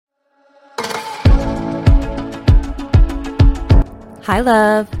Hi,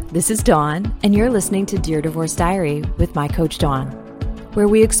 love. This is Dawn, and you're listening to Dear Divorce Diary with my coach, Dawn, where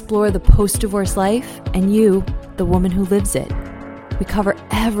we explore the post-divorce life and you, the woman who lives it. We cover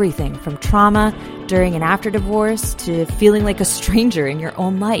everything from trauma during and after divorce to feeling like a stranger in your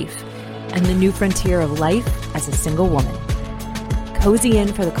own life and the new frontier of life as a single woman. Cozy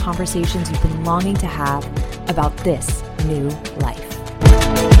in for the conversations you've been longing to have about this new life.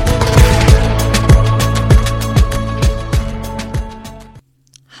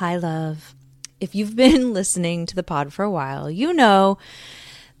 Hi, love. If you've been listening to the pod for a while, you know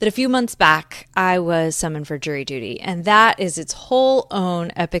that a few months back, I was summoned for jury duty, and that is its whole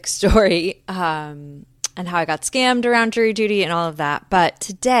own epic story, and how I got scammed around jury duty and all of that. But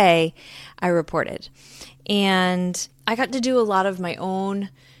today, I reported, and I got to do a lot of my own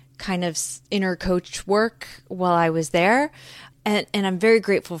kind of inner coach work while I was there, and I'm very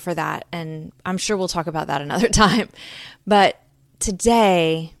grateful for that, and I'm sure we'll talk about that another time. But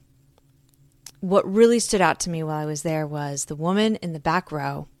today, what really stood out to me while I was there was the woman in the back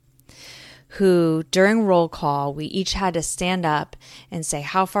row who, during roll call, we each had to stand up and say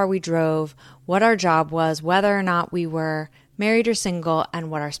how far we drove, what our job was, whether or not we were married or single, and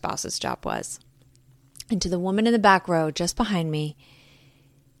what our spouse's job was. And to the woman in the back row just behind me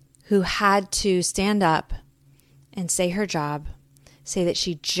who had to stand up and say her job, say that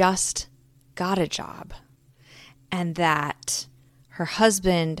she just got a job and that her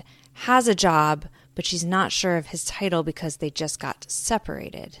husband has a job, but she's not sure of his title because they just got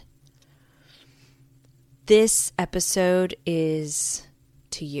separated. This episode is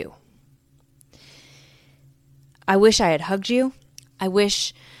to you. I wish I had hugged you. I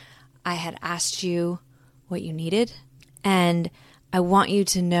wish I had asked you what you needed. And I want you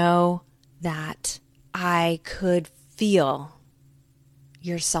to know that I could feel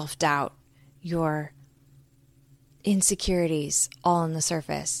your self-doubt, your insecurities all on the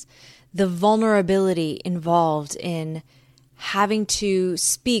surface, the vulnerability involved in having to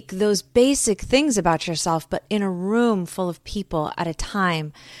speak those basic things about yourself, but in a room full of people at a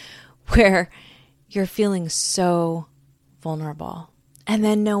time where you're feeling so vulnerable. And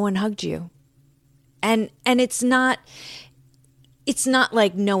then no one hugged you. And it's not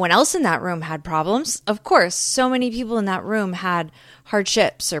like no one else in that room had problems. Of course, so many people in that room had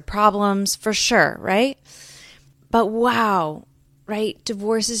hardships or problems for sure, right? But wow, right?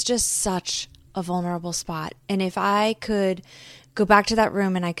 Divorce is just such a vulnerable spot. And if I could go back to that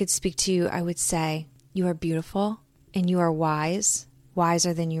room and I could speak to you, I would say, you are beautiful and you are wise,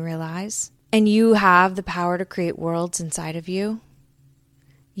 wiser than you realize. And you have the power to create worlds inside of you.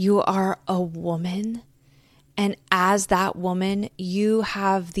 You are a woman. And as that woman, you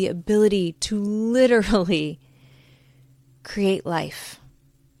have the ability to literally create life.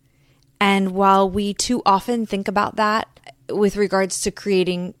 And while we too often think about that with regards to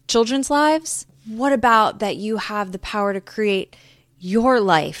creating children's lives, what about that you have the power to create your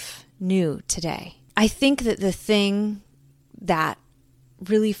life new today? I think that the thing that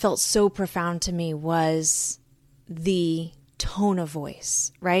really felt so profound to me was the tone of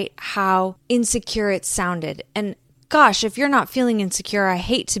voice, right? How insecure it sounded. And gosh, if you're not feeling insecure, I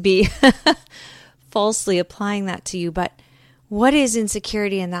hate to be falsely applying that to you, but what is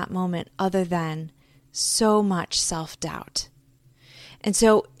insecurity in that moment other than so much self-doubt? And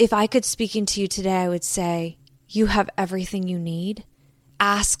so if I could speak into you today, I would say, you have everything you need.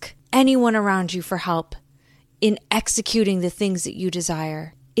 Ask anyone around you for help in executing the things that you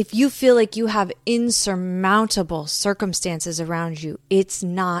desire. If you feel like you have insurmountable circumstances around you, it's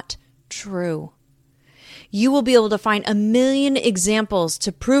not true. You will be able to find a million examples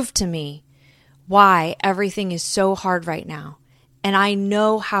to prove to me why everything is so hard right now. And I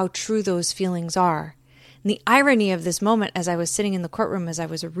know how true those feelings are. And the irony of this moment, as I was sitting in the courtroom, as I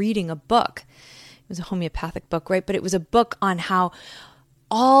was reading a book, it was a homeopathic book, right? But it was a book on how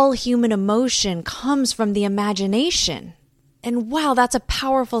all human emotion comes from the imagination. And wow, that's a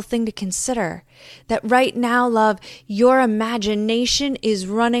powerful thing to consider. That right now, love, your imagination is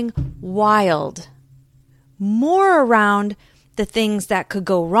running wild. More around the things that could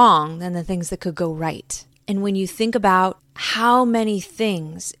go wrong than the things that could go right. And when you think about how many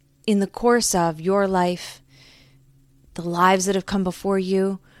things in the course of your life, the lives that have come before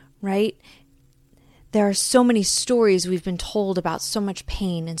you, right? There are so many stories we've been told about so much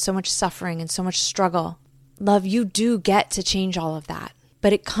pain and so much suffering and so much struggle. Love, you do get to change all of that,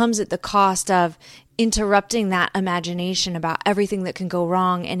 but it comes at the cost of interrupting that imagination about everything that can go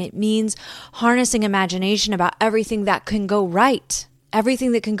wrong. And it means harnessing imagination about everything that can go right,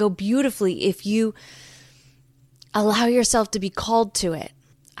 everything that can go beautifully if you allow yourself to be called to it.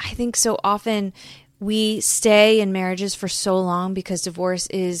 I think so often We stay in marriages for so long because divorce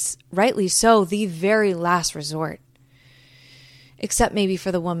is, rightly so, the very last resort. Except maybe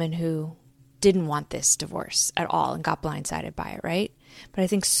for the woman who didn't want this divorce at all and got blindsided by it, right? But I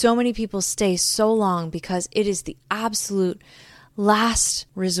think so many people stay so long because it is the absolute last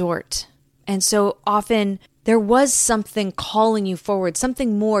resort. And so often there was something calling you forward,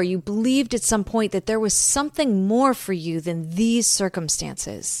 something more. You believed at some point that there was something more for you than these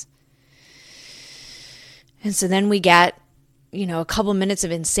circumstances. And so then we get, a couple minutes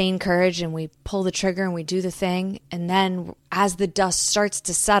of insane courage and we pull the trigger and we do the thing. And then as the dust starts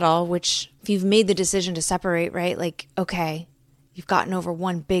to settle, which if you've made the decision to separate, right? Like, okay, you've gotten over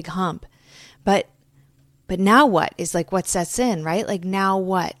one big hump, but now what is like what sets in, right? Like now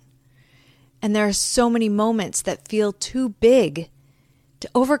what? And there are so many moments that feel too big to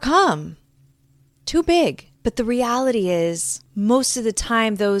overcome, too big. But the reality is most of the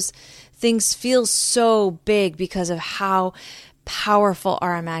time those things feel so big because of how powerful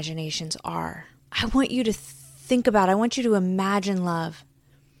our imaginations are. I want you to think about, I want you to imagine love.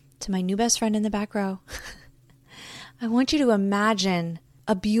 To my new best friend in the back row, I want you to imagine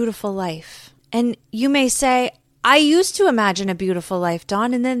a beautiful life. And you may say, I used to imagine a beautiful life,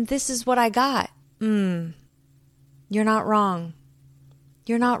 Dawn, and then this is what I got. You're not wrong.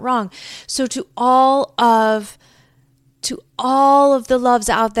 You're not wrong. So to all of the loves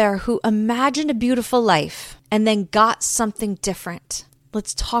out there who imagined a beautiful life and then got something different,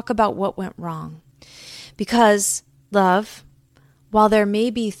 let's talk about what went wrong. Because love, while there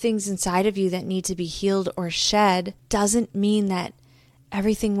may be things inside of you that need to be healed or shed, doesn't mean that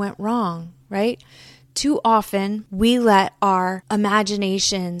everything went wrong, right? Too often, we let our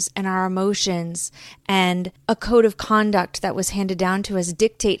imaginations and our emotions and a code of conduct that was handed down to us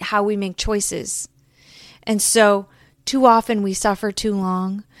dictate how we make choices. And so, too often we suffer too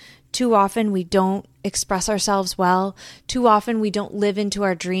long. Too often we don't express ourselves well. Too often we don't live into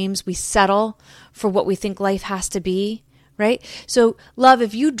our dreams. We settle for what we think life has to be, right? So, love,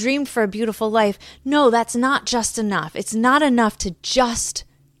 if you dreamed for a beautiful life, no, that's not just enough. It's not enough to just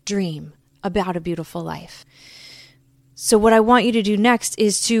dream about a beautiful life. So what I want you to do next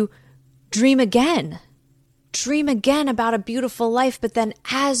is to dream again. Dream again about a beautiful life, but then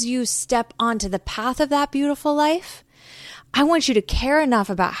as you step onto the path of that beautiful life, I want you to care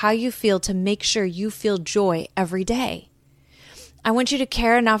enough about how you feel to make sure you feel joy every day. I want you to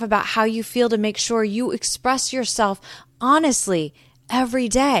care enough about how you feel to make sure you express yourself honestly every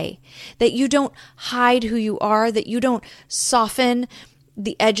day, that you don't hide who you are, that you don't soften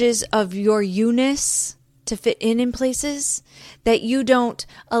the edges of your you-ness to fit in places, that you don't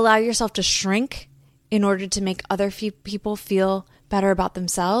allow yourself to shrink in order to make other people feel better about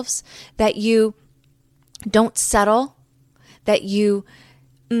themselves, that you don't settle, that you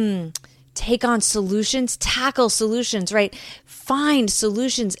take on solutions, tackle solutions, right? Find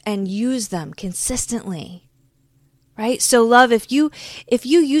solutions and use them consistently. Right? So love, if you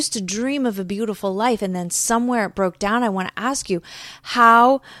used to dream of a beautiful life and then somewhere it broke down, I want to ask you,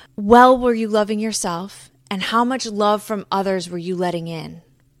 how well were you loving yourself and how much love from others were you letting in?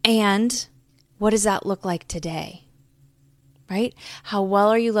 And what does that look like today? Right? How well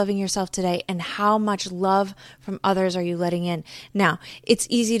are you loving yourself today and how much love from others are you letting in? Now, it's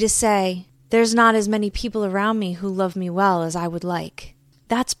easy to say, there's not as many people around me who love me well as I would like.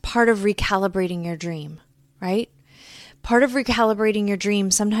 That's part of recalibrating your dream, right? Part of recalibrating your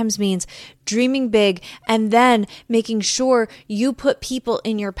dream sometimes means dreaming big and then making sure you put people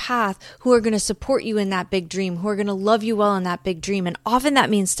in your path who are going to support you in that big dream, who are going to love you well in that big dream. And often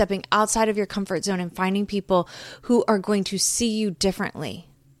that means stepping outside of your comfort zone and finding people who are going to see you differently,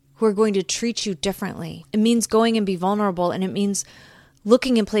 who are going to treat you differently. It means going and be vulnerable, and it means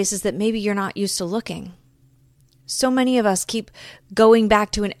looking in places that maybe you're not used to looking. So many of us keep going back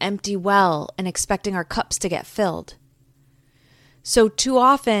to an empty well and expecting our cups to get filled. So too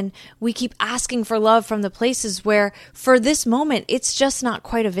often we keep asking for love from the places where for this moment, it's just not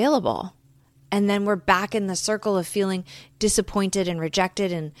quite available. And then we're back in the circle of feeling disappointed and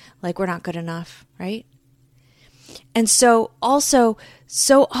rejected and like we're not good enough, right? And so also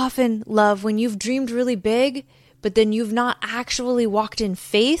so often, love, when you've dreamed really big, but then you've not actually walked in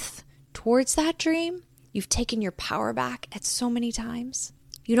faith towards that dream, you've taken your power back at so many times.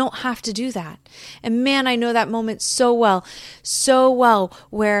 You don't have to do that. And man, I know that moment so well,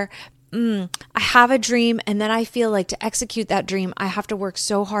 where I have a dream and then I feel like to execute that dream, I have to work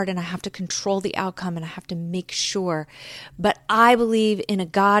so hard and I have to control the outcome and I have to make sure. But I believe in a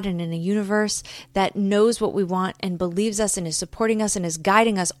God and in a universe that knows what we want and believes us and is supporting us and is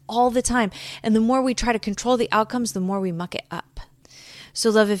guiding us all the time. And the more we try to control the outcomes, the more we muck it up. So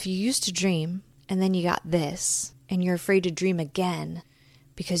love, if you used to dream And then you got this, and you're afraid to dream again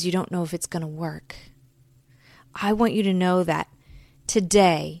because you don't know if it's going to work. I want you to know that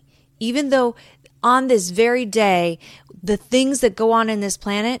today, even though on this very day, the things that go on in this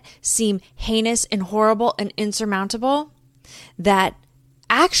planet seem heinous and horrible and insurmountable, that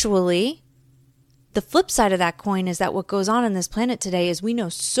actually the flip side of that coin is that what goes on in this planet today is we know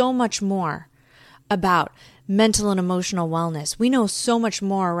so much more about mental and emotional wellness. We know so much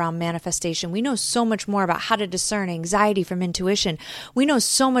more around manifestation. We know so much more about how to discern anxiety from intuition. We know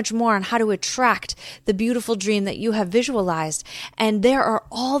so much more on how to attract the beautiful dream that you have visualized. And there are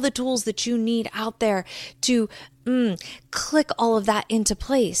all the tools that you need out there to click all of that into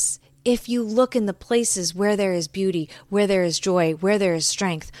place. If you look in the places where there is beauty, where there is joy, where there is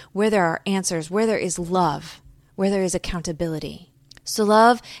strength, where there are answers, where there is love, where there is accountability. So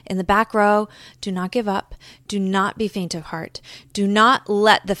love, in the back row, do not give up. Do not be faint of heart. Do not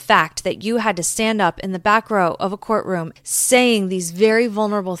let the fact that you had to stand up in the back row of a courtroom saying these very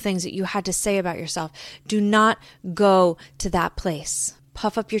vulnerable things that you had to say about yourself, do not go to that place.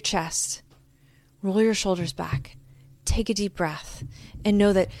 Puff up your chest. Roll your shoulders back. Take a deep breath and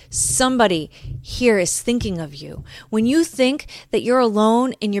know that somebody here is thinking of you. When you think that you're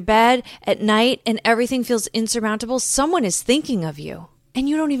alone in your bed at night and everything feels insurmountable, someone is thinking of you and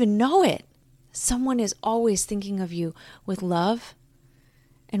you don't even know it. Someone is always thinking of you with love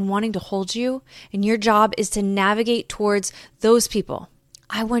and wanting to hold you, and your job is to navigate towards those people.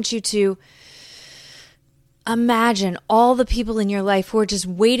 I want you to imagine all the people in your life who are just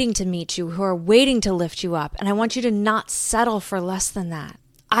waiting to meet you, who are waiting to lift you up. And I want you to not settle for less than that.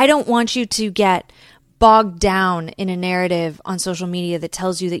 I don't want you to get bogged down in a narrative on social media that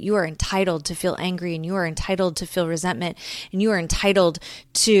tells you that you are entitled to feel angry and you are entitled to feel resentment and you are entitled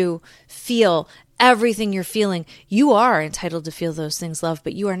to feel everything you're feeling. You are entitled to feel those things, love,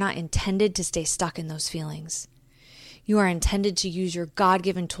 but you are not intended to stay stuck in those feelings. You are intended to use your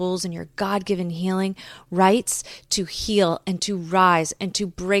God-given tools and your God-given healing rights to heal and to rise and to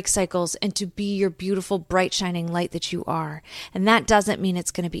break cycles and to be your beautiful, bright, shining light that you are. And that doesn't mean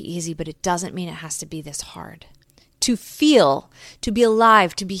it's going to be easy, but it doesn't mean it has to be this hard. To feel, to be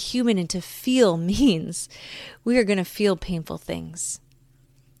alive, to be human, and to feel means we are going to feel painful things.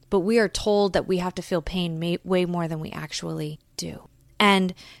 But we are told that we have to feel pain way more than we actually do.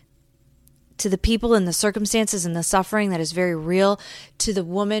 And to the people and the circumstances and the suffering that is very real, to the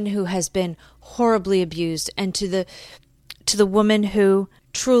woman who has been horribly abused, and to the woman who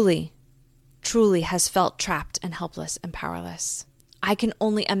truly has felt trapped and helpless and powerless. I can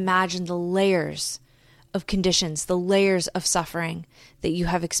only imagine the layers of conditions, the layers of suffering that you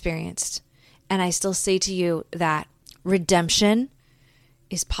have experienced. And I still say to you that redemption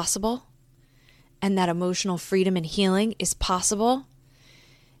is possible and that emotional freedom and healing is possible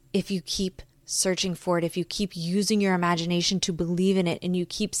if you keep searching for it, if you keep using your imagination to believe in it and you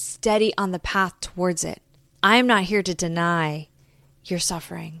keep steady on the path towards it. I'm not here to deny your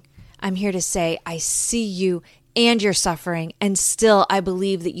suffering. I'm here to say, I see you and your suffering, and still I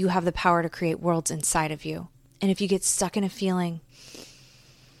believe that you have the power to create worlds inside of you. And if you get stuck in a feeling,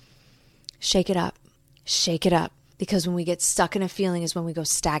 shake it up. Shake it up. Because when we get stuck in a feeling is when we go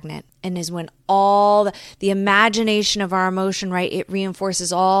stagnant, and is when all the imagination of our emotion, right, it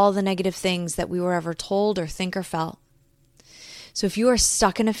reinforces all the negative things that we were ever told or think or felt. So if you are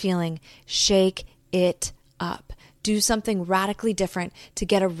stuck in a feeling, shake it up. Do something radically different to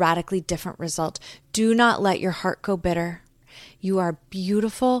get a radically different result. Do not let your heart go bitter. You are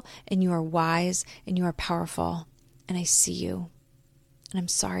beautiful and you are wise and you are powerful. And I see you. And I'm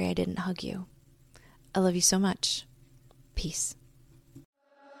sorry I didn't hug you. I love you so much. Peace.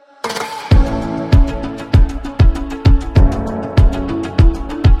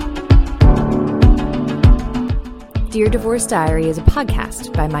 Dear Divorce Diary is a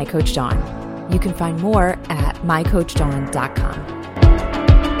podcast by My Coach Dawn. You can find more at mycoachdawn.com.